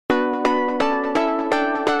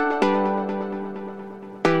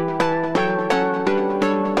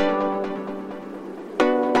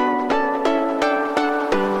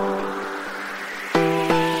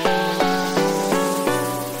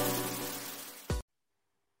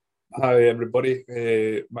Hi everybody,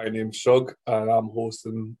 my name's Shug and I'm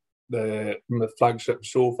hosting the flagship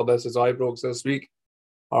show for This Is Ibrox this week.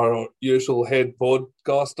 Our usual head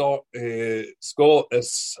podcaster, Scott,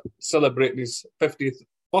 is celebrating his 50th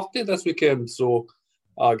birthday this weekend, so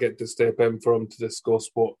I get to step in for him to discuss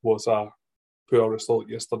what was a poor result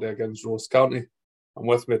yesterday against Ross County. And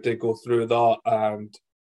with me to go through that and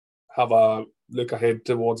have a look ahead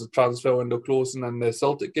towards the transfer window closing and the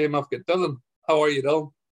Celtic game, I've got Dylan. How are you,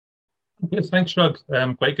 Dylan? Yes, thanks, Rug.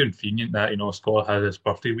 Quite convenient that, Scott had his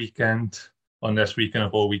birthday weekend on this weekend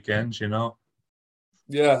of all weekends.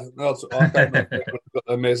 Yeah, that's I kind of got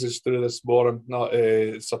the message through this morning. Not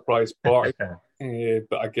a surprise party,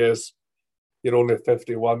 but I guess you're only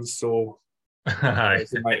 51, so I Aye.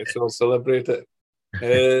 guess you might as well celebrate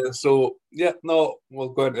it. So yeah, no, we'll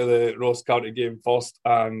go into the Ross County game first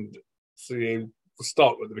and see. We'll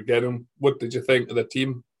start with the beginning. What did you think of the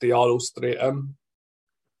team? Diallo straight in.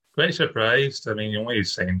 Quite surprised. I mean, he only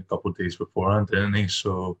signed a couple of days beforehand, didn't he?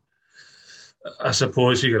 So I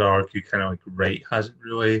suppose you could argue kind of like Wright hasn't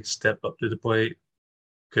really stepped up to the plate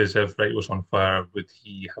because if Wright was on fire, would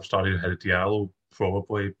he have started ahead of Diallo?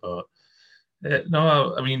 Probably, but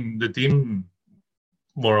no, I mean, the team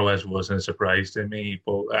more or less wasn't a surprise to me.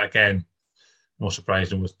 But again, more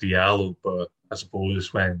surprising was Diallo. But I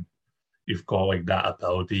suppose when you've got like that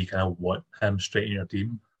ability, you kind of want him straight in your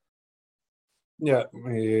team. Yeah,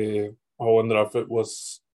 I wonder if it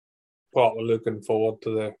was partly looking forward to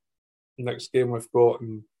the next game we've got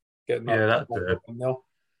and getting that Yeah, that back did. up in there.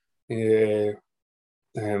 Yeah,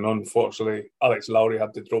 and unfortunately, Alex Lowry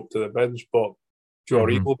had to drop to the bench, but Joe Hmm.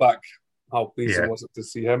 Aribo back. How pleasing Yeah, was it to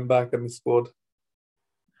see him back in the squad?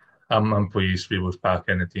 I'm pleased he was back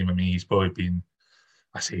in the team. I mean, he's been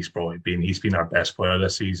our best player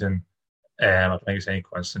this season. I don't think it's any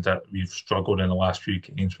coincidence that we've struggled in the last few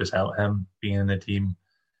games without him being in the team.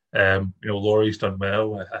 Laurie's done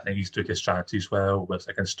well. I think he's took his chances well with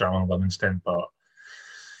against Sterling Livingston, but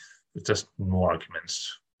with just no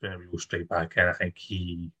arguments. We go straight back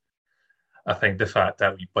in. I think the fact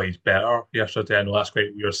that we played better yesterday, I know that's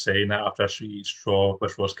quite weird saying that after a 3 draw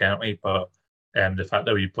with Ross County, but the fact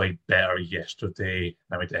that we played better yesterday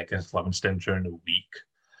than we did against Livingston during the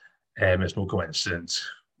week is no coincidence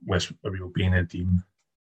with a real being a team.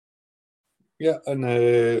 Yeah,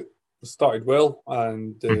 and started well.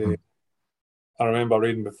 And Mm-hmm. I remember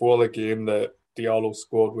reading before the game that Diallo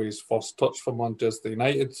scored with his first touch for Manchester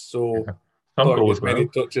United. So Yeah. Some thought he goals get many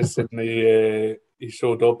well. touches and he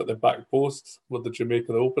showed up at the back post with the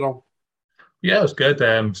Jamaica opener. Yeah, it was good.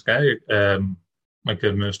 Sky, my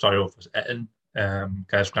good move started off was Itten. Kind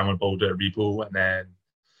of scrambled ball to Rebo, and then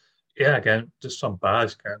yeah, again, just some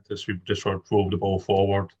bad. Just we just sort of drove the ball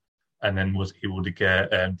forward, and then was able to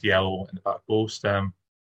get Diallo in the back post. Again,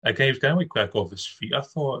 he was kind of like quick off his feet. I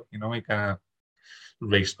thought, he kind of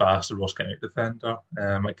raced past the Ross County defender.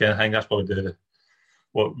 Again, I think that's probably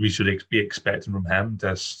what we should be expecting from him.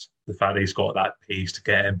 Just the fact that he's got that pace to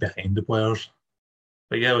get in behind the players.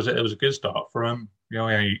 But yeah, it was a good start for him.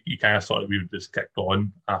 And you kind of thought that we would just kick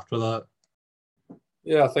on after that.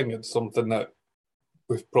 Yeah, I think it's something that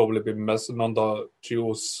we've probably been missing under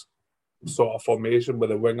Gio's sort of formation with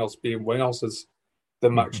the wingers being wingers is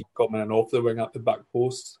them Mhm. actually coming in off the wing at the back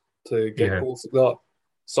post to get Yeah. goals like that.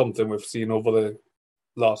 Something we've seen over the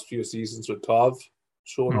last few seasons with Tav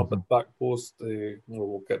showing up at Hmm. the back post.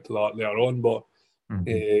 We'll get to that later on, but Hmm.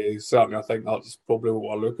 certainly I think that's probably what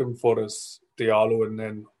we're looking for is Diallo and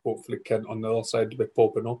then hopefully Kent on the other side to be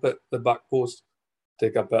popping up at the back post,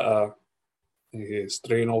 take a bit of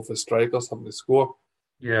strain off the strikers having to score.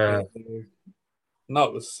 Yeah. And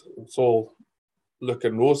that was it's all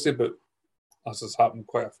looking rosy, but as has happened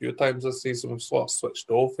quite a few times this season, we've sort of switched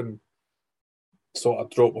off and sort of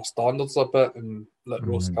dropped our standards a bit and let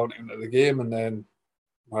Ross Hmm. County into the game. And then,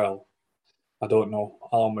 well, I don't know.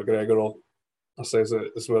 Alan McGregor will assess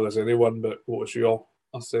it as well as anyone, but what was your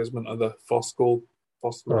assessment of the first goal,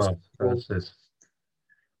 first Ross Oh, County goal? that's just,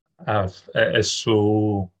 it is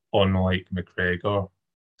so unlike McGregor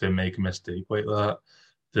to make a mistake like that.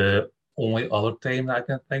 The only other time that I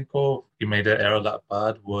can think of he made an error that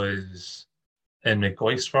bad was in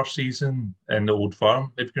McCoy's first season in the Old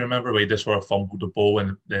Firm, if you remember, where he just sort of fumbled the ball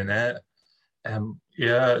in the net.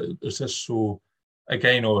 Yeah, it was just so.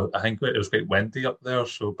 Again, I think it was quite windy up there.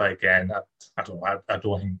 So, but again, I don't, I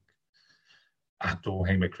don't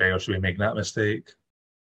think McGregor should be making that mistake.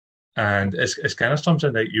 And it's kind of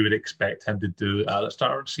something that you would expect him to do at the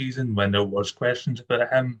start of the season when there was questions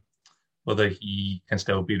about him, whether he can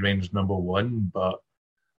still be Rangers number one. But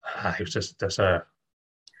he was just a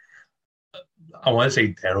I want to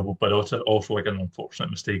say terrible, but also like an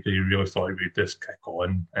unfortunate mistake. You really thought he would just kick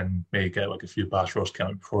on and maybe get like a few pass rush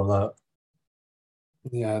count before that.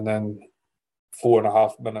 Yeah, and then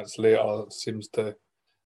 4.5 minutes later, it seems to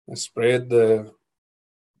spread the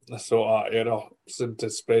sort of error seemed to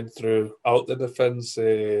spread throughout the defence.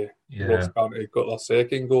 Ross Yeah. County got their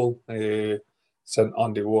second goal, sent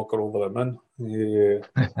Andy Walker over the moon.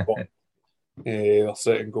 But their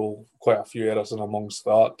second goal, quite a few errors in amongst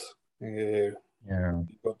that. Yeah.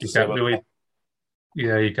 You've got to You say can't about that.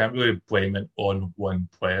 really you can't really blame it on one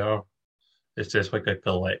player. It's just like a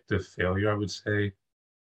collective failure, I would say.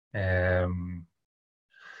 Um,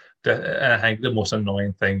 and I think the most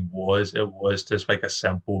annoying thing was it was just like a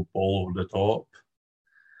simple ball over the top.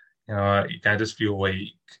 You kind of just feel like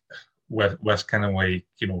with kind of like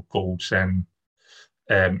Goldson,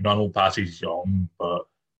 not only passes young, but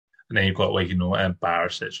and then you've got like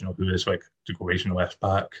Barisic, who is like the Croatian left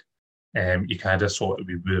back. You kind of thought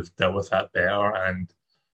we would have dealt with that better, and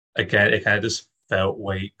again, it kind of just felt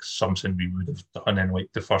like something we would have done in like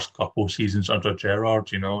the first couple of seasons under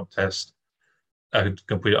Gerrard. Just a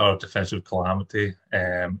complete utter defensive calamity.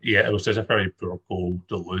 Yeah, it was just a very poor goal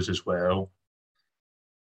to lose as well.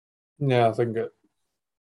 Yeah, I think it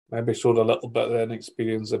maybe showed a little bit of the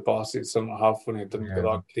inexperience of Bassett centre half when he didn't get Yeah.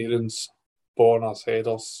 that clearance. Borna's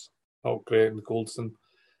headers, not great, and Goldson.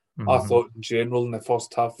 I Hmm. thought in general in the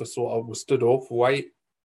first half we stood off White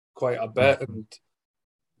quite a bit, Hmm. and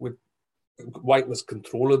with White was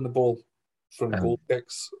controlling the ball from Um, goal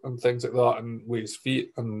kicks and things like that, and with his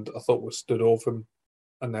feet, and I thought we stood off him.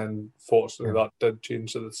 And then fortunately yeah. that did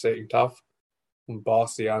change to the second half when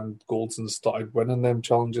Barcy and Goldson started winning them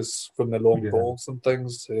challenges from the long Yeah. balls and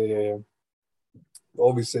things.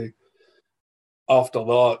 Obviously, after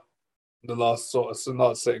that, the last sort of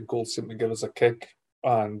that second goal seemed to give us a kick,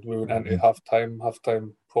 and we went into Hmm. half time. Half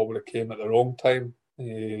time probably came at the wrong time.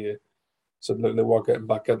 So they were getting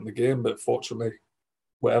back into the game, but fortunately,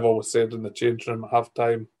 whatever was said in the change room at half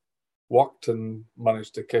time worked and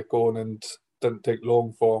managed to kick on, and didn't take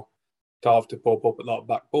long for Tav to pop up at that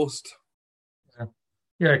back post. Yeah.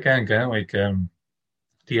 Yeah, I can get like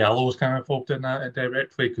Diallo was kind of involved in that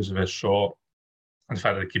indirectly because of his shot and the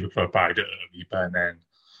fact that the keeper could have bagged it a wee bit, and then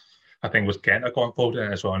I think was Kent got involved in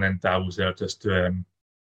it as well, and then Dal was there just to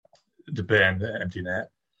bit in the empty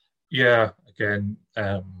net. Yeah, again,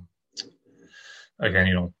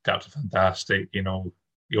 Captain Fantastic,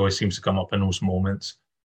 he always seems to come up in those moments.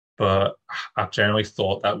 But I generally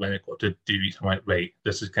thought that when it got to Dewey, I'm like, right,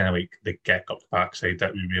 this is kind of like the kick up the backside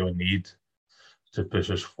that we really need to push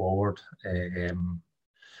us forward. And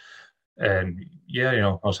yeah,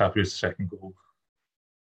 I was happy with the second goal.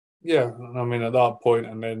 Yeah, I mean at that point,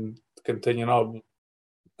 and then continuing on,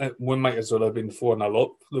 we might as well have been 4-0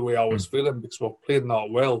 up the way I was feeling because we're playing that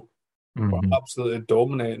well. We're Mm-hmm. absolutely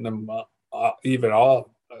dominating them. Even I,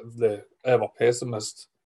 the ever pessimist,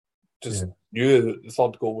 just Yeah. knew that the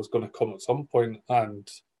third goal was going to come at some point, and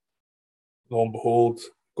lo and behold,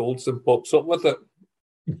 Goldson pops up with it.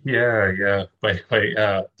 Yeah, yeah.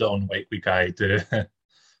 The unlikely guy to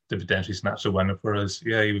to potentially snatch the winner for us.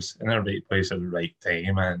 Yeah, he was in the right place at the right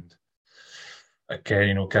time. And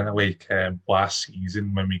again, kind of like last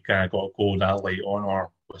season when we kind of got a goal that late on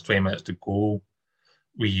or with 20 minutes to go,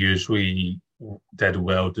 we usually did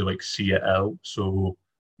well to like see it out. So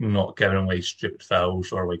not giving away stupid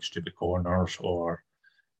fouls or like stupid corners or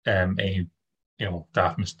any,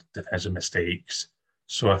 daft defensive mistakes.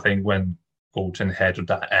 So I think when Goldson headed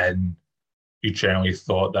that in, you generally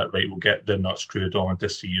thought that, right, we'll get the nuts screwed on to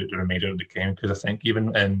see the remainder of the game. Because I think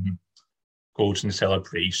even in Goldson's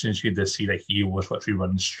celebrations, you did see that he was literally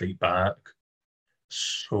running straight back.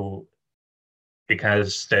 So it kind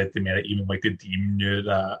of said to me that even like the team knew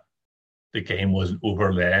that the game wasn't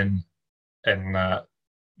over then. And that,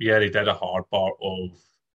 yeah, they did a hard part of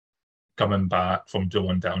coming back from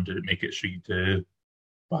 2-1 down to make it 3-2.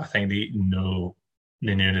 But I think they knew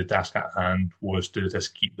the task at hand was to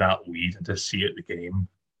just keep that lead and to see it the game.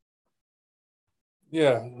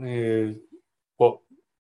 Yeah, but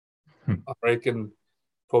Hmm. I reckon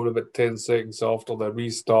probably about 10 seconds after the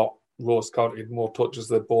restart, Ross County had more touches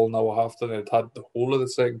of the ball in our half than it had the whole of the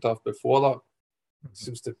second half before that.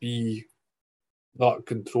 Seems to be that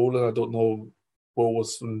controlling. I don't know what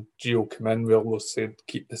was when Gio came in, we almost said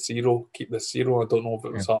keep the zero, keep the zero. I don't know if it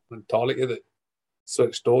Yeah. was that mentality that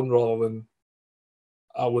switched on rather than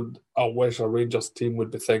I wish a Rangers team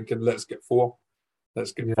would be thinking, let's get four,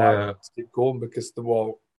 let's get five, Yeah. let's keep going because they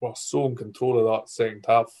were so in control of that second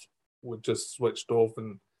half. We just switched off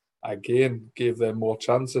and again gave them more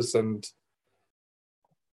chances and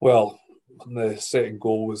well, the second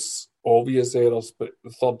goal was obvious errors, but the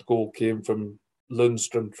third goal came from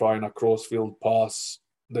Lundstrom trying a crossfield pass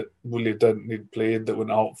that really didn't need played, that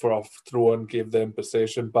went out for a throw and gave them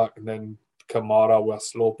possession back, and then Kamara with a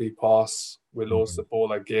sloppy pass. We lost the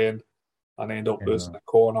ball again and end up losing the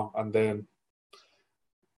corner, and then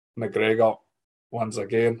McGregor once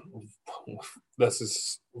again. This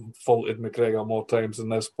has faulted McGregor more times in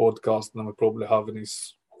this podcast than we probably have in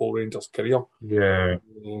his whole Rangers career. Yeah.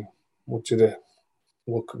 What can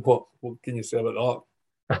you say about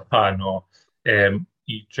that? I know.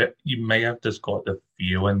 You may have just got the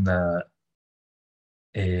feeling that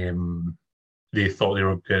they thought they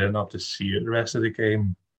were good enough to see it the rest of the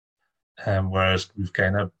game. Whereas we've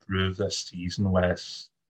kind of proved this season with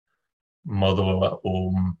Motherwell at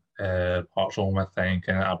home, Hearts home, I think,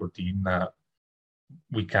 and Aberdeen, that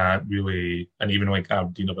we can't really, and even like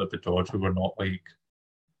Aberdeen about the Dodge, we were not like,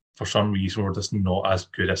 for some reason, we're just not as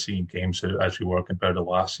good at seeing games out as we were compared to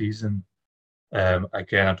last season.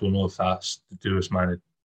 Again, I don't know if that's to do with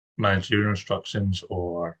managerial instructions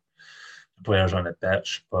or the players on the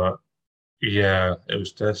pitch, but yeah, it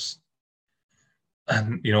was just,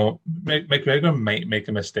 and McGregor might make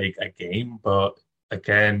a mistake a game, but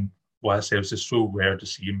again, what I say, it was just so rare to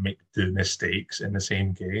see him do mistakes in the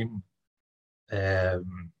same game. But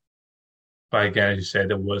again, as you said,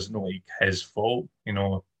 it wasn't like his fault.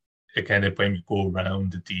 Again, the blame go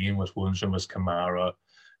around the team with Lundstrom, with Kamara,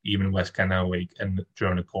 even with kind of like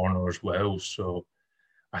during the corner as well. So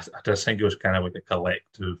I just think it was kind of like a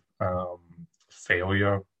collective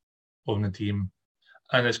failure on the team.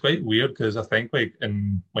 And it's quite weird because I think like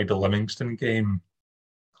in like the Livingston game,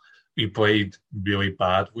 we played really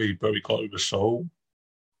badly, but we got a result.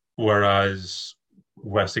 Whereas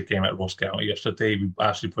with the game at Ross County yesterday, we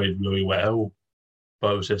actually played really well,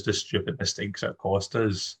 but it was just the stupid mistakes that cost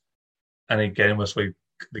us. And again, with like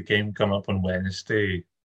the game coming up on Wednesday,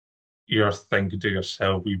 you're thinking to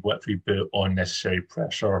yourself, we've literally put unnecessary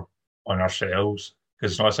pressure on ourselves.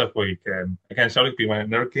 Because it's not as if like, again, Celtic be winning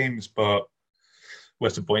their games, but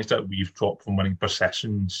with the points that we've dropped from winning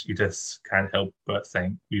possessions, you just can't help but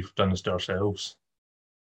think we've done this to ourselves.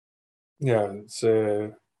 Yeah,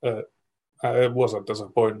 it was a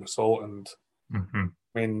disappointing result, and I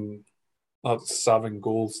mean, that's 7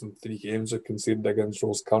 goals in 3 games we conceded against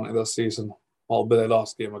Ross County this season. That'll be the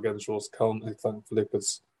last game against Ross County, thankfully,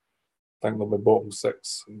 because I think they'll be bottom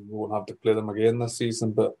 6 and we won't have to play them again this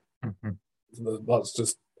season. But that's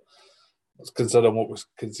just, considering what was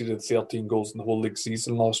conceded 13 goals in the whole league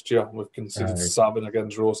season last year. We've conceded 7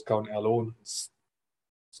 against Ross County alone. It's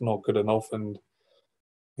not good enough, and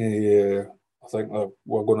I think that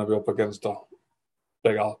we're going to be up against a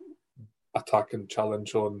bigger attacking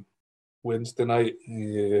challenge on Wednesday night.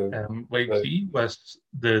 See with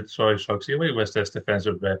with this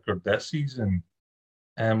defensive record this season,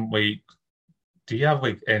 do you have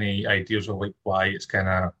like any ideas of like why it's kind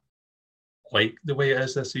of like the way it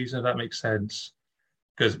is this season, if that makes sense?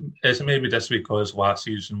 Because is it maybe just because last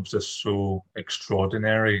season was just so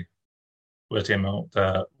extraordinary with the amount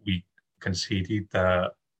that we conceded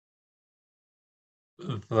that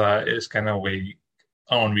it's kind of like an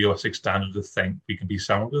unrealistic standard to think we can be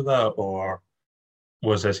similar to that, or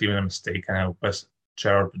was this even a mistake kind of with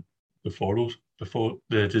Gerrard before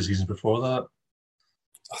the seasons before that?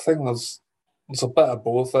 I think there's a bit of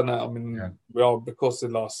both in it. I mean, we are, because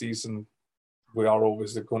of last season, we are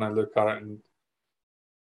obviously going to look at it and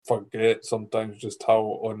forget sometimes just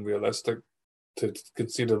how unrealistic to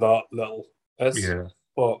consider that little is. Yeah.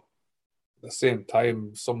 But at the same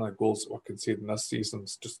time, some of the goals that we're conceding this season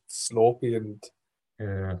is just sloppy, and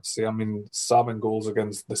see, I mean, 7 goals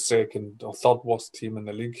against the second or third worst team in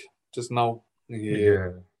the league just now.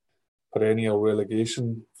 Perennial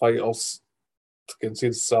relegation fighters, to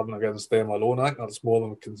concede 7 against them alone, I think that's more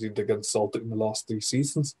than we conceded against Celtic in the last 3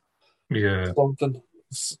 seasons. Something.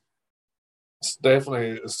 It's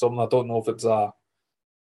definitely something. I don't know if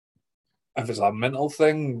it's a mental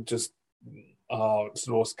thing, just it's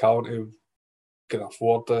Ross County can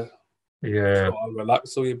afford to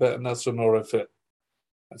relax a wee bit in this one, or if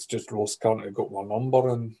it's just Ross County got one number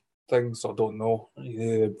and things. I don't know.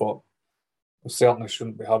 But we certainly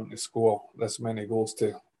shouldn't be having to score this many goals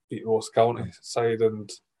to beat Ross County side,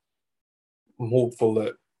 and I'm hopeful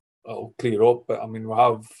that it'll clear up. But I mean,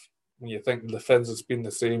 when you think the defence has been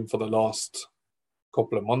the same for the last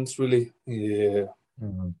couple of months, really, and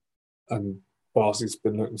Barsi's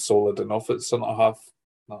been looking solid enough at centre half.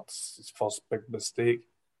 That's his first big mistake.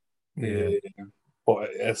 But it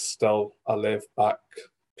is still a left back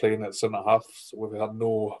playing at centre half. So we've had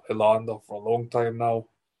no Helander for a long time now.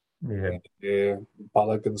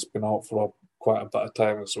 Balogun's been out for quite a bit of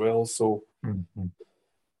time as well. So, and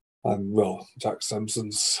well, Jack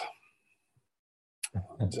Simpson's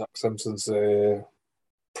Jack Simpson's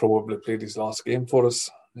probably played his last game for us.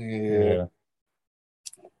 Yeah,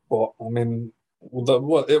 But I mean,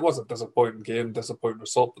 it was a disappointing game, disappointing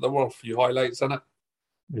result, but there were a few highlights in it.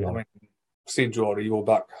 I yeah, mean, seeing Joe Aribo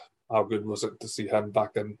back, how good was it to see him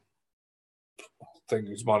back in? I think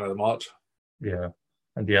he's man of the match. yeah.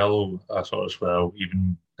 And Diallo, I thought as well,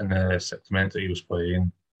 even in the 6 minutes that he was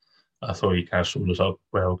playing, I thought he kind of showed us up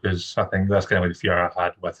well because I think that's kind of like the fear I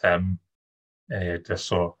had with him. Just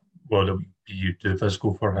sort of, well, it would be too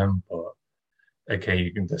physical for him, but again,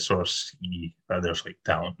 you can just sort of see that there's like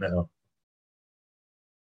talent there.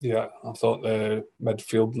 Yeah, I thought the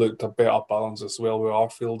midfield looked a better balance as well with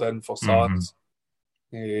Arfield in for Hmm. Sands.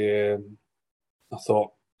 I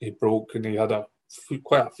thought he broke and he had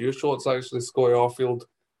quite a few shots actually, Scotty Arfield.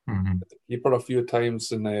 Hmm. The keeper a few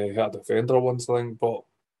times and he had a defender once, I think, but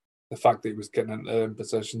the fact that he was getting into them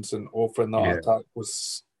positions and offering that Yeah, attack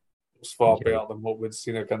was far yeah, better than what we'd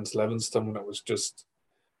seen against Livingston when it was just,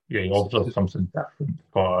 yeah. You obviously something different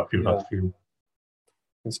for if you yeah, had feel.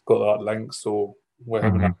 he's got that link. So with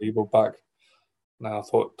him and Hmm. Aribo back, now I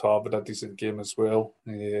thought Tav had a decent game as well.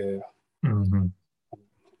 Yeah, Hmm. I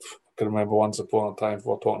can remember once upon a time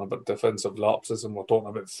we were talking about defensive lapses and we're talking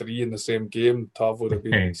about three in the same game. Tav would have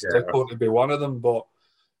been Yeah. still to be one of them, but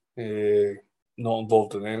uh, not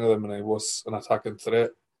involved in any of them, and he was an attacking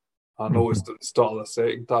threat. I Hmm. noticed at the start of the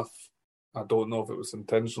second half, I don't know if it was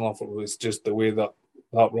intentional or if it was just the way that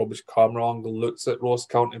that rubbish camera angle looks at Ross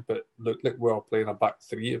County, but it looked like we were playing a back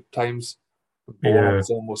three at times. Bourne Yeah, was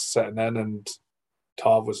almost sitting in and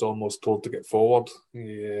Tav was almost told to get forward.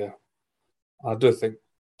 Yeah, I do think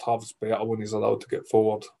Tav's better when he's allowed to get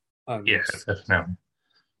forward, yeah, and definitely.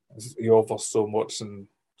 he offers so much. And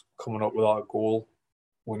coming up with that goal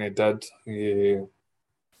when he did,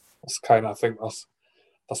 it's kind of I think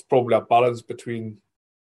that's probably a balance between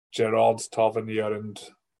Gerard's Tavernier and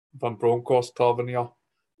Van Bronckhorst Tavernier,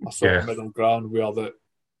 a sort of Yeah, middle ground where that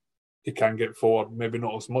he can get forward, maybe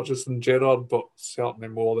not as much as in Gerard, but certainly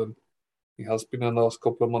more than he has been in the last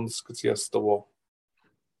couple of months because he has still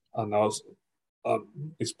and that's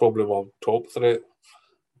he's probably our top threat from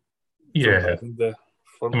yeah. behind the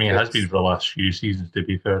I front mean, it has been post. for the last few seasons, to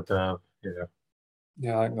be fair to yeah.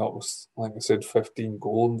 Yeah, I think that was, like I said, 15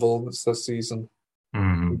 goal involvements this season.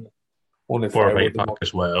 Mm-hmm. Only For a five of right them back are,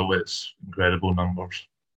 as well, it's incredible numbers.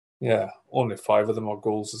 yeah, only five of them are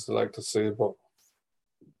goals, as they like to say, but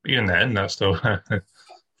Even then, that's still. I I'm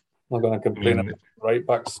not going to complain mean, about right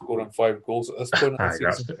back scoring five goals at this point in the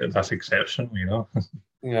aye, season. that's exceptional, you know.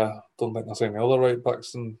 Yeah, don't think there's any other right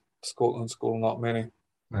backs in Scotland scoring that many.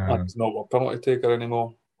 And Uh, he's not a penalty taker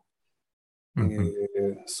anymore.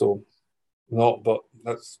 mhm. So not, but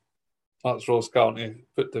that's Ross County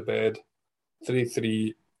put to bed.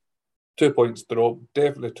 3-3, 2 points dropped,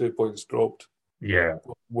 definitely 2 points dropped. Yeah.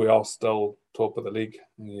 We are still top of the league,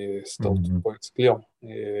 still Hmm. 2 points clear.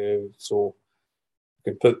 So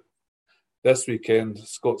we can put this weekend,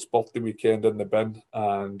 Scott's birthday weekend, in the bin,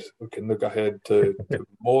 and we can look ahead to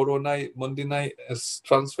tomorrow night, Monday night, as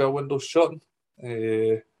transfer window shut.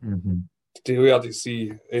 Hmm. Where do you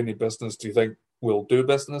see any business? Do you think we'll do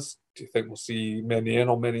business? Do you think we'll see many in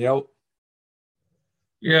or many out?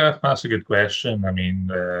 Yeah, that's a good question. I mean,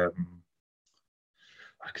 the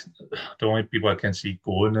only people I can see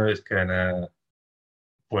going now is kind of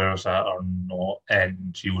players that are not in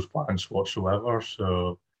Gio's plans whatsoever.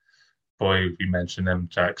 So, boy, if you mention him,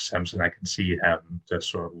 Jack Simpson, I can see him just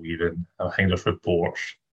sort of leaving. I think there's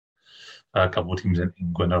reports a couple of teams in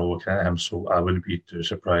England are looking at him, so I wouldn't be too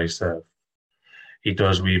surprised if he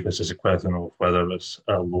does leave. This is a question of whether it's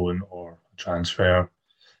a loan or a transfer.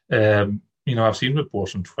 I've seen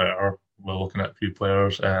reports on Twitter. We're looking at a few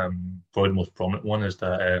players. Probably the most prominent one is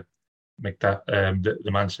that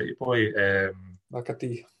the Man City boy,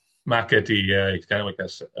 McAtee. McAtee. He's kind of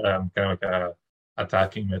like a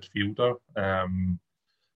attacking midfielder.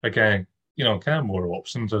 Again, kind of more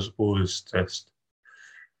options, I suppose.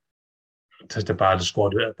 Just to pad the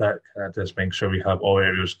squad out a bit, just make sure we have all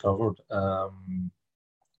areas covered.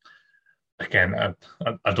 Again,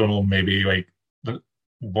 I don't know. Maybe like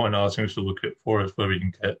one other thing to look at for is where we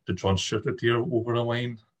can get the John Stewart deal over the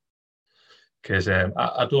line. Because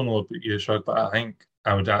I don't know about you, Shrug, but I think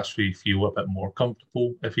I would actually feel a bit more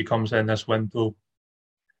comfortable if he comes in this window.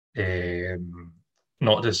 Um,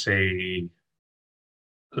 Not to say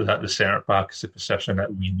that the centre back is a position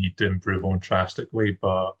that we need to improve on drastically,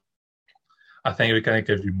 but I think it kind of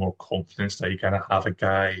gives you more confidence that you kind of have a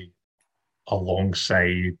guy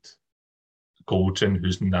alongside Goldson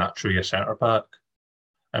who's naturally a centre back.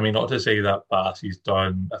 I mean, not to say that Bassey's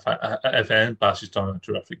done, if anything, Bassey's done a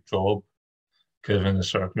terrific job. given the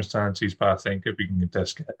circumstances. But I think if we can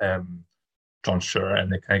just get John Stewart,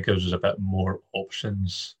 and it kind of gives us a bit more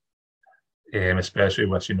options, especially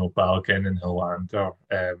with Balkin and Hillander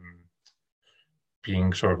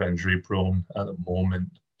being sort of injury prone at the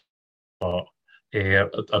moment. But I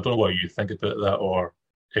don't know what you think about that, or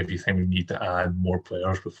if you think we need to add more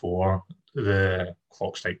players before the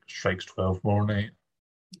clock strikes 12 tomorrow night.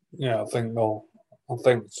 Yeah, I think it will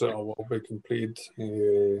be completed.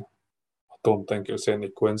 I don't think it was any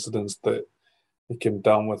coincidence that he came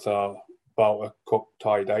down with a bout of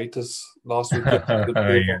coccygitis last week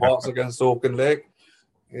for Hearts against Auchinleck.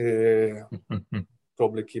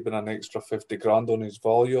 Probably keeping an extra 50 grand on his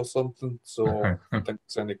value or something. So I don't think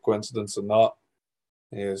there's any coincidence in that.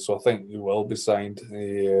 So I think he will be signed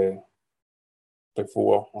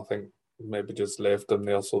before. I think maybe just left him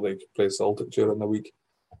there so they could play Celtic during the week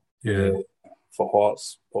for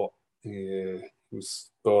Hearts. But he was,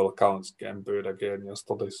 by all accounts, getting booed again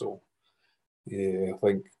yesterday. So I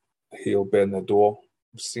think he'll be in the door.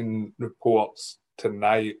 I've seen reports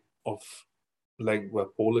tonight of linked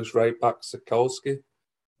with Polish right back Sikowski.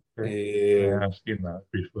 I've seen that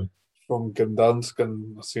briefly. From Gdansk,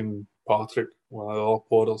 and I've seen Patrick, one of the other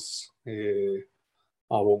porters. I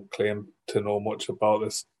won't claim to know much about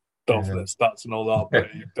this stuff, the stats and all that, but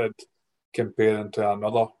he did compare him to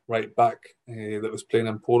another right back that was playing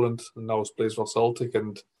in Poland and now plays for Celtic,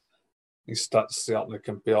 and his stats certainly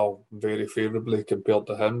compare very favourably compared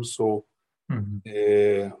to him. So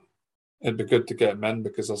it'd be good to get him in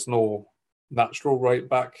because there's no natural right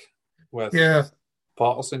back with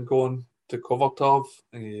Patterson going to cover Tav.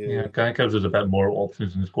 It kind of gives us a bit more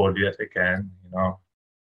options in the squad yet again,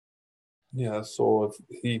 Yeah, so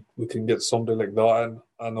if we can get somebody like that in,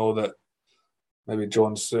 I know that maybe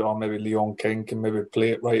John Stewart or maybe Leon King can maybe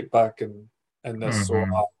play it right back in this sort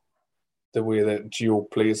of the way that Gio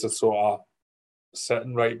plays, a sort of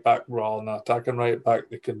sitting right back rather than attacking right back.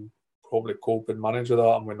 They can probably cope and manage with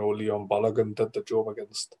that, and we know Leon Balogun did the job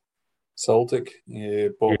against Celtic.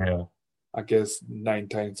 But I guess 9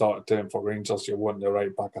 times out of 10 for Rangers, you want the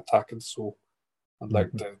right back attacking. So I'd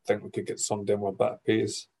like to think we could get somebody with a bit of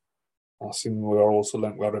pace. I've seen we are also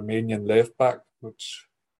linked with a Romanian left back, which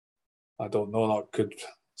I don't know, that could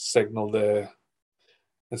signal the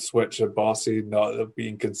switch of Barsi not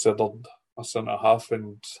being considered a centre half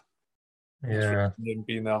and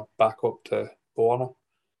being a backup to Borna.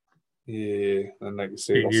 And like you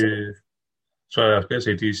say, sorry, I was going to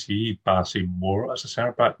say, do you see Barsi more as a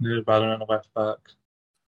centre back now rather than a left back?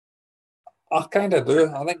 I kind of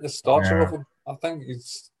do. I think the stature of him, I think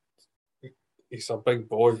he's a big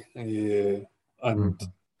boy, and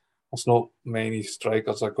there's not many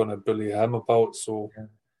strikers are going to bully him about. So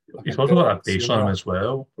he's also got a base on him as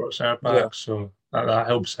well for a centre back, so that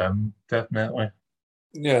helps him definitely.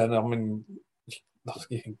 Yeah, and I mean,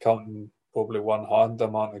 you can count in probably one hand the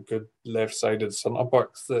amount of good left-sided centre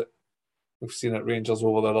backs that we've seen at Rangers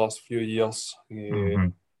over the last few years,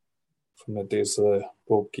 from the days of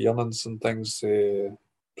Bob Kiernans and things, playing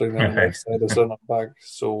on the left side of centre back.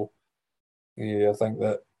 So I think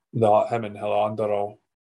that him and Hillander are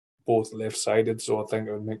both left-sided, so I think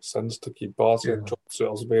it would make sense to keep Barsi and John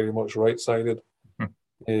Stewart's very much right-sided.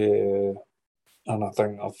 And I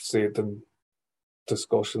think I've said in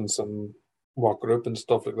discussions and work group and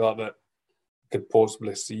stuff like that I could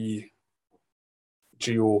possibly see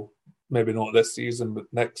Gio, maybe not this season, but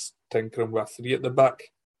next, tinkering with 3 at the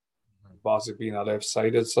back. Barsi being a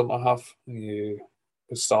left-sided centre half. Bringing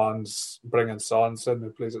Sands in,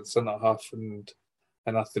 who plays at centre half, and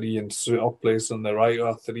in a 3, and Suter plays on the right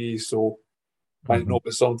of a 3. So might not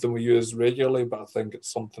be something we use regularly, but I think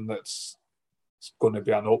it's something it's going to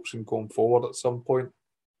be an option going forward at some point.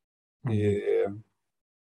 But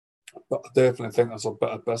I definitely think there's a bit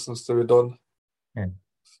of business to be done.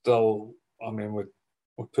 Still, I mean, we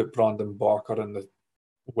put Brandon Barker in the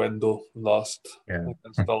window last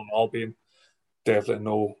against Stirling Albion.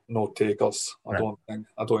 Definitely no takers. I don't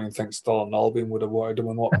even think Stirling Albion would have wanted him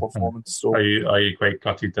in that performance. So are you quite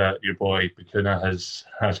gutted that your boy Bacuna has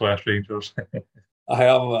left Rangers? I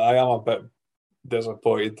am a bit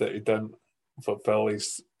disappointed that he didn't fulfil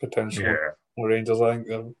his potential with Rangers. I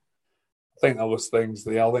think there was things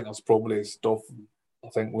there. I think there's probably stuff. I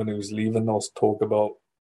think when he was leaving, there was talk about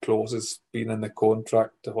clauses being in the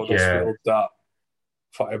contract to Huddersfield that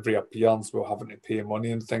for every appearance we're having to pay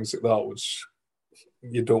money and things like that, which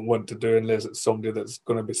you don't want to do unless it's somebody that's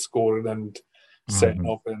going to be scoring and setting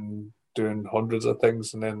up and doing hundreds of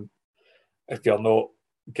things. And then if you're not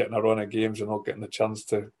getting a run of games, you're not getting the chance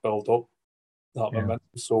to build up that momentum.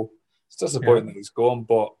 So it's disappointing that he's gone,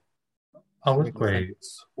 but I was quite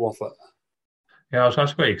it's worth it. Yeah, I was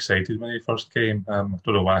actually quite excited when he first came. I don't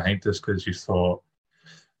know why I think this because you thought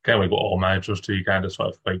kind of like what all managers do, you kind of sort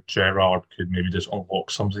of like Gerrard could maybe just unlock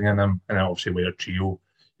something in him, and then obviously with Gio,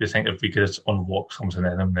 you think if we could just unlock something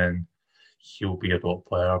in him, then he'll be a top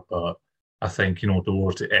player. But I think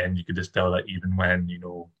towards the end, you could just tell that even when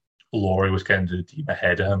Laurie was kind of the team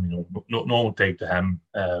ahead of him, no take to him.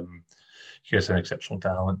 He has an exceptional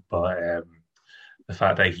talent, but the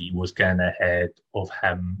fact that he was getting ahead of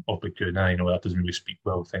him of Bakuna, that doesn't really speak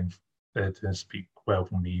well. Doesn't speak well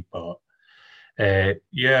for me, but.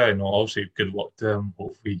 Yeah, obviously good luck to him.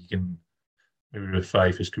 Hopefully he can maybe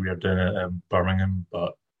revive his career down at Birmingham.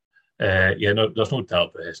 But yeah, no, there's no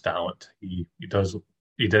doubt about his talent. He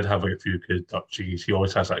did have like a few good touches. He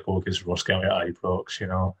always has that goal against Ross County at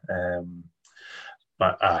Ibrox.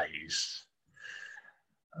 But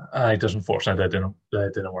he does unfortunately that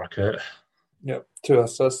didn't work out. Yep, 2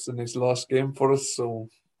 assists in his last game for us, so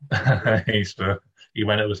He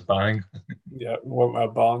went out with a bang. yeah, went with a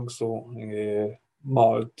bang. So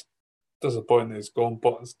no, disappointing he's gone,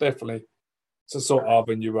 but it's a sort of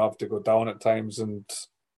avenue you have to go down at times, and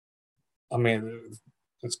I mean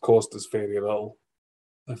it's cost us very little,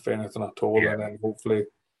 if anything at all, Yeah. and then hopefully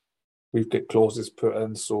we've got clauses put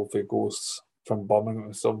in, so if it goes from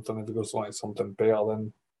Birmingham to something, if it goes like something better,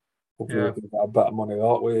 then hopefully we Yeah. can get a bit of money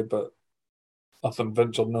that way. But nothing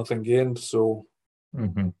ventured, nothing gained, so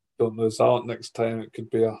hmm don't lose out. Next time it could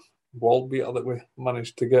be a world beater that we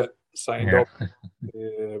managed to get signed Yeah. up.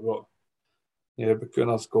 But yeah,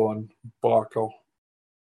 Bakuna's gone. Barker,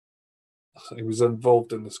 he was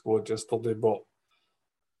involved in the squad yesterday, but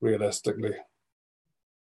realistically,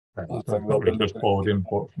 I think they'll be Probably just looking quality, at.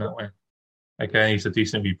 unfortunately. Again, he's a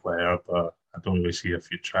decent wee player, but I don't really see a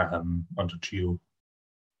future at him under Gio.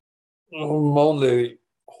 My only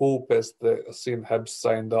hope is that I've seen Hibs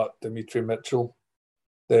signed up Dimitri Mitchell,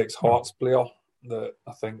 the No. ex-Hearts player that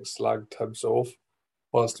I think slagged Hibs off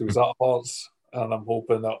whilst he was at Hearts. And I'm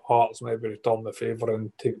hoping that Hearts maybe return the favour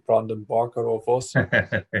and take Brandon Barker off us in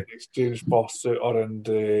exchange for Suter and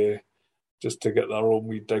just to get their own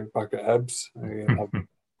wee dig back at Hibs and have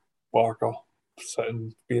Barker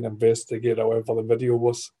sitting being investigated, however the video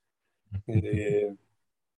was. But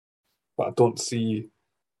I don't see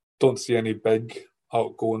any big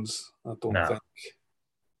outgoings. Nah.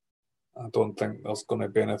 I don't think there's going to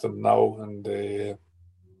be anything now, and I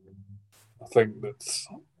think that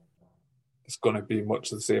it's going to be much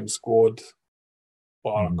the same squad,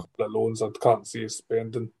 bar a Mm. couple of loans. I can't see us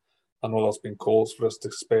spending. I know there's been calls for us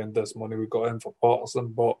to spend this money we got in for Patterson,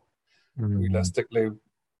 but Mm. realistically,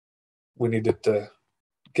 we needed to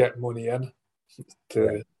get money in Yeah.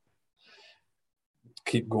 to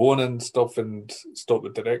keep going and stuff and stop the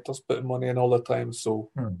directors putting money in all the time.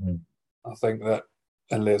 So Mhm. I think that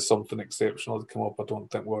unless something exceptional had come up, I don't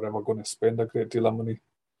think we're ever going to spend a great deal of money.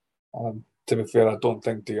 To be fair, I don't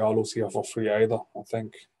think Diallo's here for free either. I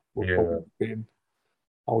think we're Yeah. probably paying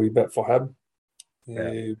a wee bit for him.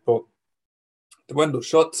 Yeah. But the window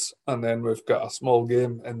shuts, and then we've got a small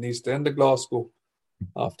game in the East End of Glasgow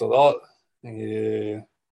after that.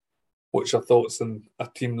 What's your thoughts on a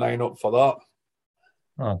team lineup for that?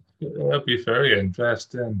 Oh, that'd be very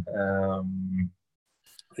interesting. Are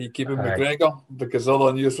you keeping I, McGregor? Because all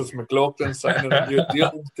I knew was McLaughlin signing a new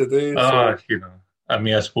deal today. So I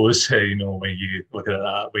mean, I suppose when you look at it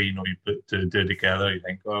that way, you put two and two together, you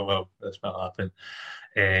think, oh well, this might happen.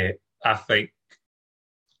 I think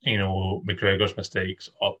McGregor's mistakes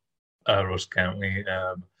up Ross County.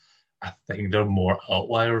 I think they're more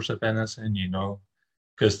outliers if anything.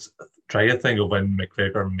 Because try to think of when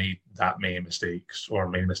McGregor made that many mistakes or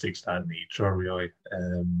made mistakes that nature, really.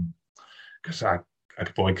 Because I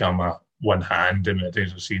could probably count my one hand in the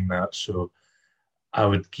days I've seen that. So I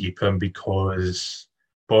would keep him because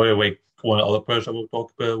probably like one of the other players I will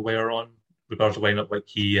talk about later on, regards to lineup, like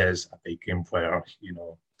he is a big game player.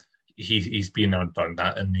 He's been there and done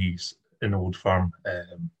that, and he's in Old Firm.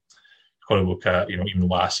 Got to look at even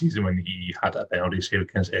last season when he had a penalty save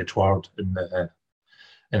against Edward in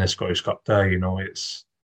the Scottish Cup tie. It's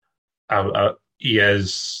he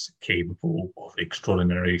is capable of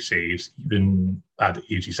extraordinary saves, even at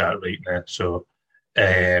the age he's at right now. So,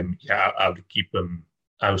 yeah, I would keep him.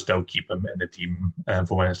 I would still keep him in the team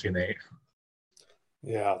for Wednesday night.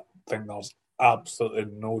 yeah, I think there's absolutely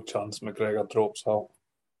no chance McGregor drops out.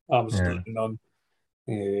 Yeah. Absolutely none.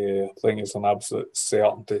 I think it's an absolute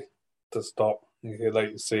certainty to start.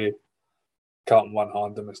 Like you say, counting one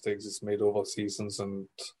hand the mistakes he's made over seasons, and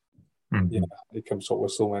yeah, Mm-hmm. he comes up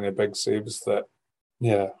with so many big saves that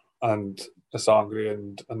yeah, and as angry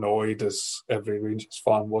and annoyed as every Rangers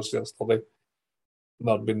fan was yesterday,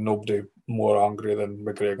 there'd been nobody more angry than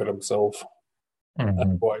McGregor himself. and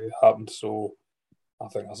Mm-hmm. what happened. So I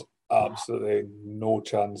think there's absolutely no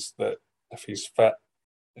chance that if he's fit,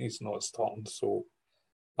 he's not starting. So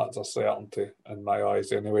that's a certainty in my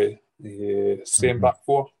eyes, anyway. Same Mm-hmm. back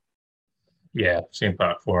four. Yeah, same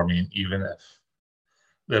back for me. Even if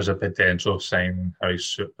there's a potential of signing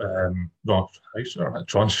not Harry Shooter,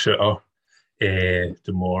 John Shooter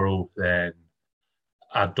tomorrow, then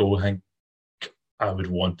I don't think I would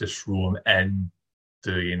want to throw him in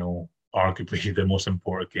to, arguably the most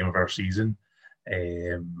important game of our season.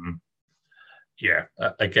 Um, yeah,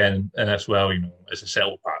 again, and as well, it's a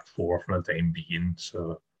settled back four for the time being.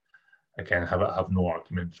 So again, have no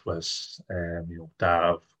arguments with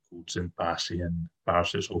Dav, Goldson, Bassi, and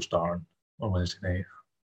Barisic all starting on Wednesday night.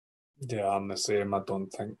 Yeah, I'm the same. I don't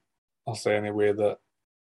think there's any way that,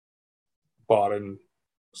 barring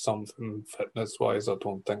something fitness wise, I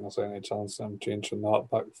don't think there's any chance of him changing that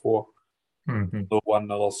back four. Mm-hmm. The one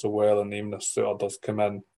another so well, and even if Suter does come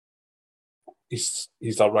in, he's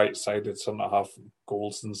a right-sided centre half.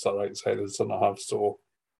 Goldson's a right-sided centre half, so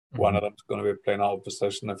one Mm-hmm. of them's going to be playing out of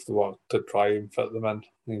position if they want to try and fit them in.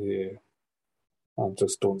 Yeah, I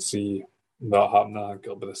just don't see that happening. I think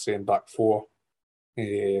it'll be the same back four.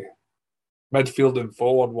 Yeah. Midfield and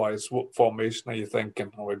forward wise, what formation are you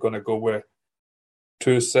thinking? Are we going to go with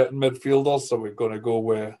two sitting midfielders? Are we going to go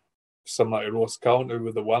with similar to Ross County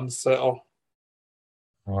with the one sitter?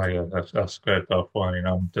 Oh yeah, that's a good tough one.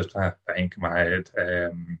 I'm just trying to think in my head.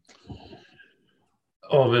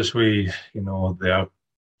 Obviously, they're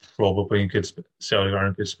probably in Celtic are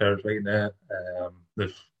in good spirits right now.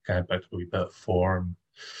 They've kind of picked up a wee bit of form.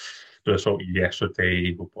 The result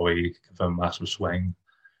yesterday will probably give them a massive swing.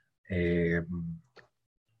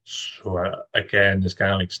 So again, it's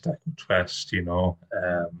kind of like stick and twist,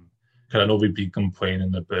 Because I know we've been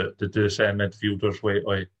complaining about the two set midfielders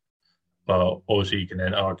lately, but obviously you can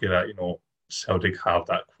then argue that Celtic have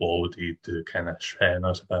that quality to kind of shine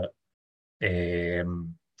us a bit.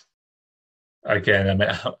 Again,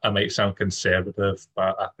 I might sound conservative,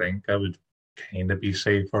 but I think I would kind of be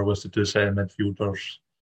safer with the two set midfielders,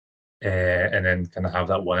 and then kind of have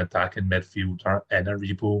that one attacking midfielder in a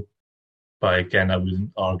Rebo. But again, I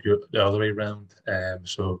wouldn't argue it the other way around.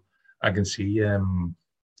 So I can see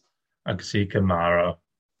Kamara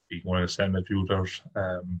being one of the centre midfielders.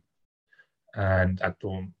 And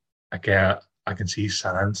I can see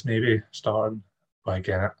Sands maybe starting. But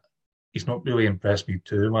again, he's not really impressed me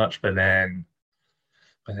too much. But then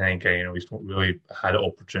again, he's not really had an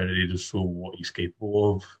opportunity to show what he's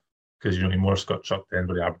capable of. Because, he more got chucked in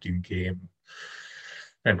for the Aberdeen game.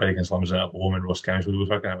 And playing against London at home and Ross County,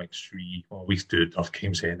 those are kind of like three, well, at least two tough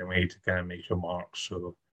games anyway to kind of make your mark.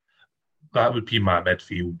 So that would be my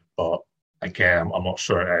midfield. But again, I'm not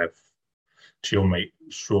sure if Chio might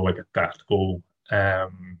show like a tactical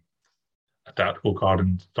card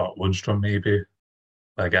and start Lundstrom maybe.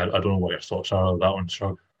 Like I don't know what your thoughts are on that one,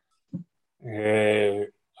 Shrug.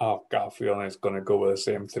 I've got a feeling it's going to go with the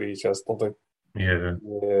same three as yesterday. Yeah.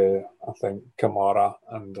 I think Kamara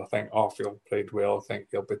and I think Arfield played well. I think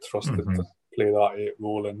he'll be trusted Mm-hmm. to play that 8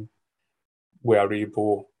 role, and where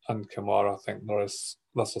Rebo and Kamara, I think there's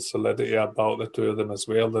a solidity about the two of them as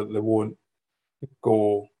well, that they won't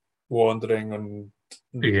go wandering and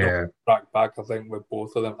Yeah. back. I think with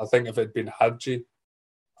both of them, I think if it'd been Hadji,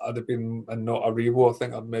 I'd have been, and not Rebo, I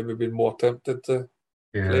think I'd maybe been more tempted to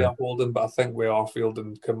play Yeah. a Holden. But I think with Arfield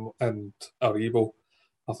and Aribo,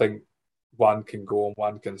 I think one can go and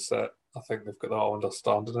one can sit. I think they've got that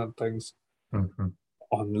understanding and things. Mm-hmm.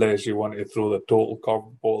 Unless you want to throw the total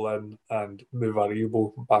curveball in and move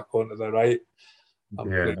Aribo back onto the right and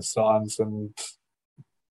play Yeah. Sands and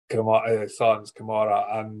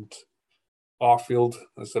Kamara and Arfield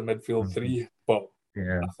as the midfield Mm-hmm. three. But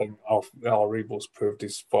Yeah. I think Aribo's proved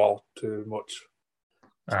he's far too much.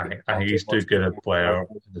 I think he's too good a player.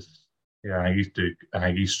 Yeah, I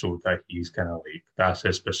think he's showed that he's kind of like that's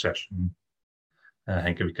his position. And I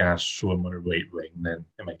think if we kind of show him on the right wing, then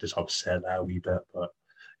it might just upset that a wee bit. But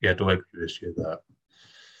yeah, I do agree with you that.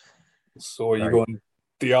 So you going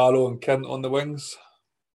Diallo and Kent on the wings?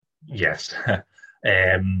 Yes.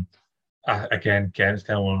 Again, Kent's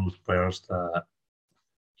kind of one of those players that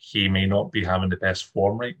he may not be having the best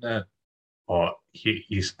form right now, but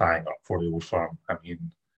he's tying up for the old firm. I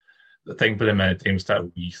mean, the thing for the many times that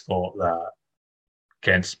we thought that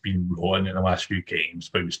Kent's been rolling in the last few games,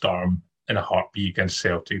 but we start him in a heartbeat against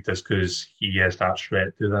Celtic just because he has that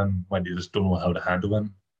threat to them when they just don't know how to handle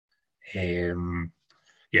him.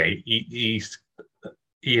 Yeah, he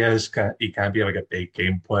can be like a big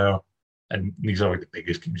game player, and these are like the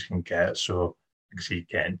biggest games you can get. So I can see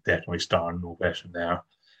Kent definitely starting, no question there.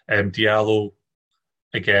 Diallo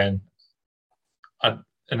again.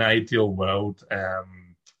 an ideal world,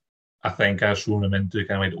 I think I've shown him into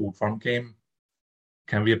kind of like the Old Firm game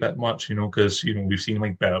can be a bit much, because we've seen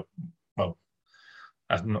like better, well,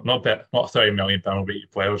 not 30 million pound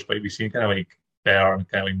rated players, but we've seen kind of like better and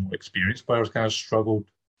kind of like more experienced players kind of struggled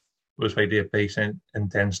with like the pace and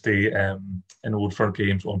intensity in Old Firm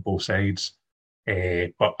games on both sides.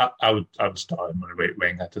 But I would start him on the right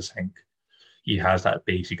wing. I just think he has that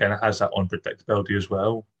base. He kind of has that unpredictability as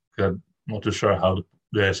well. I'm not too sure how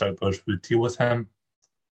the South players would deal with him.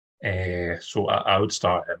 So I would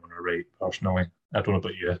start him on the right personally. I don't know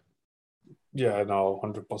about you. Yeah, no,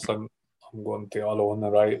 100%. I'm going Diallo on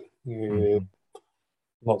the right.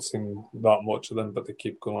 Not seen that much of them, but they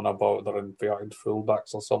keep going about they're inverted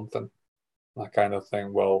fullbacks or something. I kind of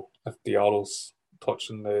think, well, if Diallo's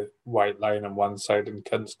touching the white line on one side and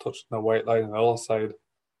Kent's touching the white line on the other side,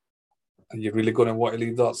 are you really going to want to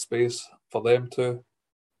leave that space for them to?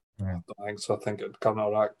 Yeah. I don't think so. I think it'd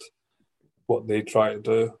counteract what they try to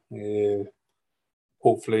do.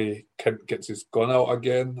 Hopefully, Kent gets his gun out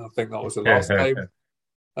again. I think that was the last time.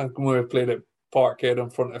 And when we played at Parkhead in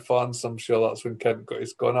front of fans, I'm sure that's when Kent got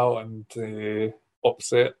his gun out and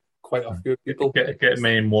upset quite a few people. Get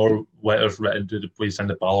many more letters written to the police and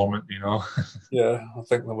the parliament, Yeah, I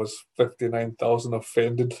think there was 59,000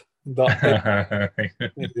 offended that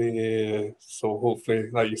day. So hopefully,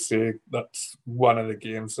 like you say, that's one of the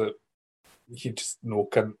games that you just know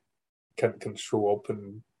Kent can show up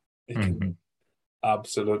and he can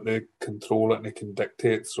absolutely control it and he can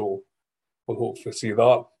dictate. So we'll hopefully see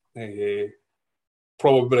that.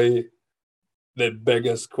 Probably the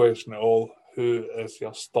biggest question of all, who is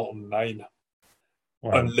your starting nine?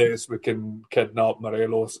 Wow. Unless we can kidnap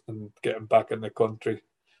Morelos and get him back in the country.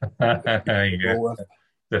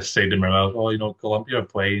 This side of Morelos, Columbia are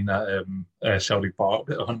playing at Celtic Park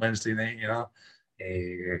on Wednesday night,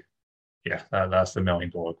 yeah, that's the $1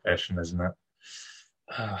 million question, isn't it?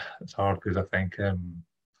 It's hard because I think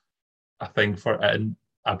for it,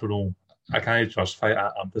 I don't know, I can't justify it.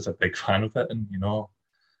 I'm just a big fan of it, and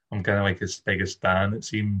I'm kind of like his biggest fan, it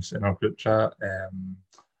seems, in our group chat.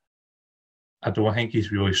 I don't think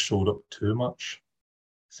he's really showed up too much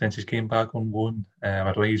since he came back on loan. I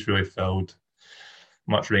don't think he's really filled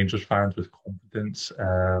much Rangers fans with confidence.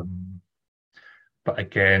 But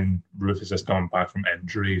again, Roofe is just coming back from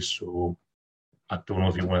injury, so I don't know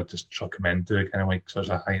if you want to just chuck him into kind of like such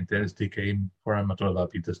a high intensity game for him. I don't know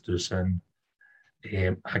if that'd be just too soon. I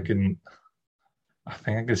think I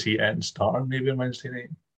can see Etten starting maybe on Wednesday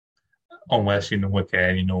night, unless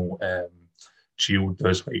again, Gio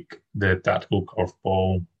does like the tactical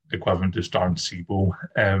curveball equivalent to starting Sibo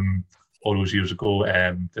all those years ago,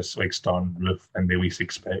 just like starting Roofe and they least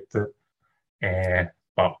expect it.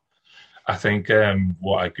 But I think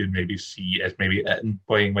what I could maybe see is maybe Etten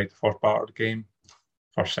playing like the first part of the game,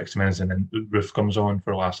 first 60 minutes, and then Roofe comes on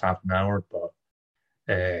for the last half an hour. But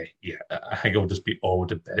yeah, I think it'll just be all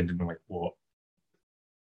depending on like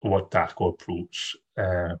what tactical approach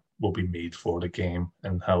will be made for the game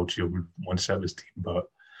and how Gio would want to set his team. But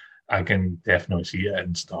I can definitely see it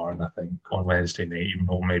in starting, I think, on Wednesday night, even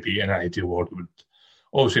though maybe in an ideal world would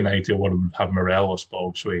have Morelos, but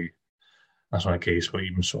obviously that's not a case where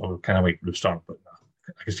even sort of kind of like Roofe start, but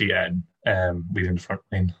I can see it leading the front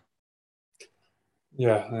line.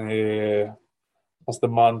 Yeah, as the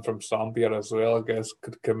man from Zambia as well, I guess,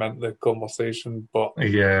 could come into the conversation. But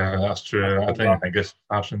yeah, that's true. I think it's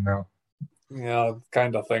fashion now. Yeah, I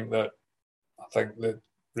kind of think that the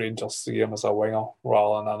Rangers see him as a winger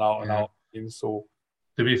rather than an out-and-out team. So,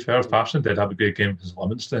 to be fair, Fashion did have a good game against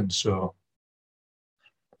Livingston, so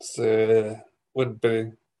it wouldn't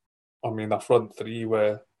be. I mean, a front three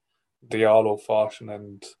where Diallo, Fashion,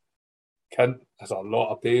 and Kent has a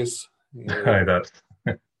lot of pace.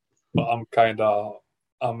 But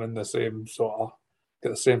I'm in the same get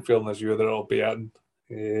the same feeling as you that it'll be in.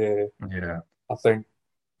 Yeah. I think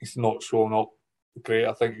he's not showing up great.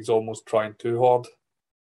 I think he's almost trying too hard.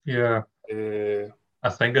 Yeah. I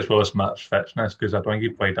think as well as match fitness, because I don't think he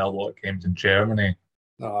played a lot of games in Germany.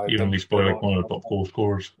 No, even though he's probably like one of the top goal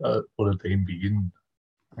scorers for the time being.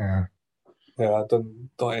 Yeah, I didn't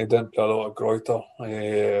play a lot of Greuter.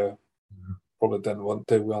 Probably didn't want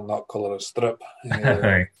to wear that colour of strip.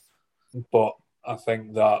 But I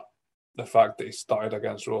think that the fact that he started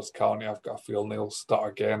against Ross County, I've got a feeling he'll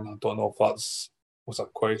start again. I don't know if that's was a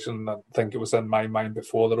question. I think it was in my mind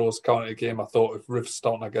before the Ross County game. I thought if Roofe's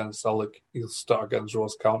starting against Sillick, he'll start against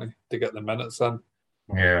Ross County to get the minutes in.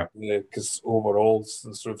 Yeah. Because overall,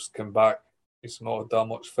 since Roofe's come back, he's not had that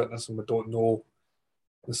much fitness, and we don't know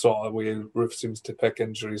the sort of way Roofe seems to pick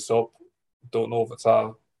injuries up. Don't know if it's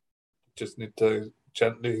just need to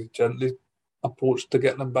gently approach to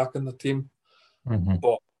getting him back in the team. Mm-hmm.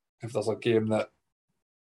 But if there's a game that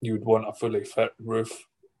you'd want a fully fit Roofe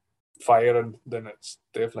firing, then it's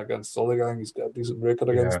definitely against Sligo. I think he's got a decent record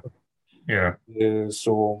against them. Yeah.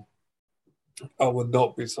 So I would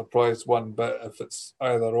not be surprised one bit if it's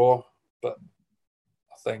either or, but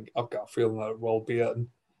I think I've got a feeling that it will be it.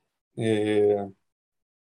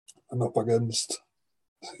 I'm up against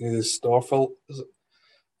Starfelt.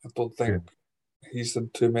 I don't think he's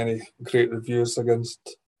had too many great reviews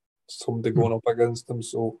against somebody going up against him.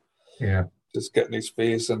 So just getting his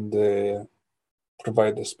face and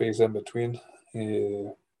provide the space in between.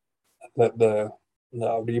 Let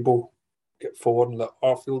Aribo get forward and let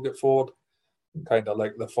Arfield get forward. Kind of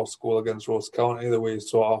like the first goal against Ross County, the way he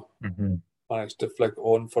sort of managed to flick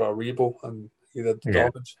on for Aribo and he did the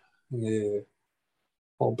damage.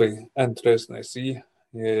 It'll be interesting to see.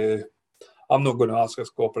 I'm not going to ask a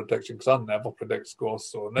score prediction because I never predict scores.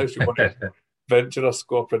 So unless you want to venture a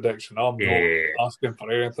score prediction, I'm not asking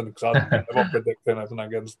for anything because I never predict anything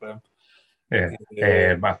against them.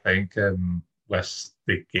 I think with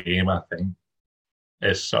the game, I think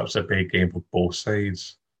it's such a big game for both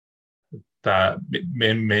sides that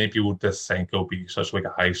many people just think it'll be such like a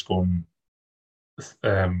high scoring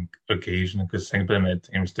occasion, because think about many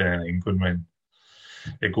times down in England when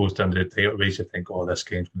it goes down to the title race, you think, oh, this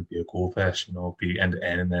game's going to be a goal fest, be end to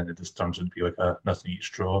end, and then it just turns out to be like a nothing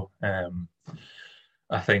each draw.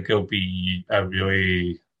 I think it'll be a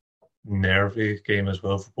really nervy game as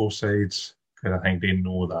well for both sides, because I think they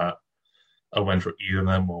know that a win for either of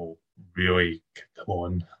them will really kick them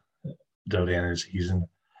on to the end of the season.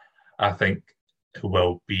 I think it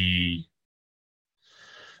will be.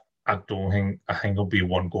 I think it'll be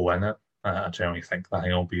one goal in it. I generally think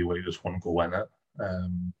it'll be like just one goal in it.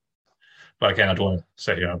 But again, I don't want to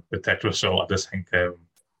sit here with Tetris, so I just think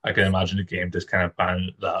I can imagine the game just kind of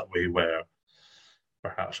banned that way, where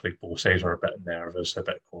perhaps like both sides are a bit nervous, a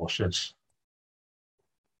bit cautious.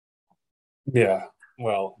 Yeah,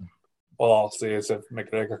 well, all I'll say is if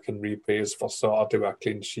McGregor can repay his first Saturday with a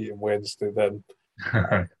clean sheet on Wednesday, then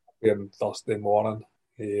on Thursday morning.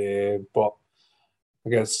 But I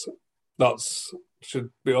guess that's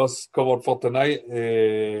should be us covered for tonight.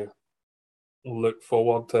 Look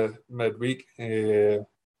forward to midweek. Thanks,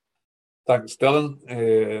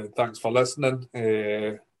 Dylan. Thanks for listening.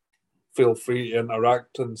 Feel free to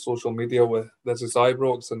interact on social media with This Is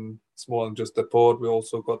Ibrox, and it's more than just the pod. We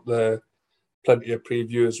also got plenty of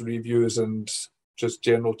previews, reviews, and just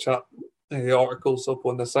general chat articles up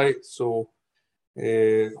on the site. So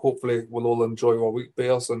hopefully we'll all enjoy our week,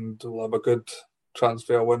 Bears, and we'll have a good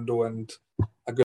transfer window and a good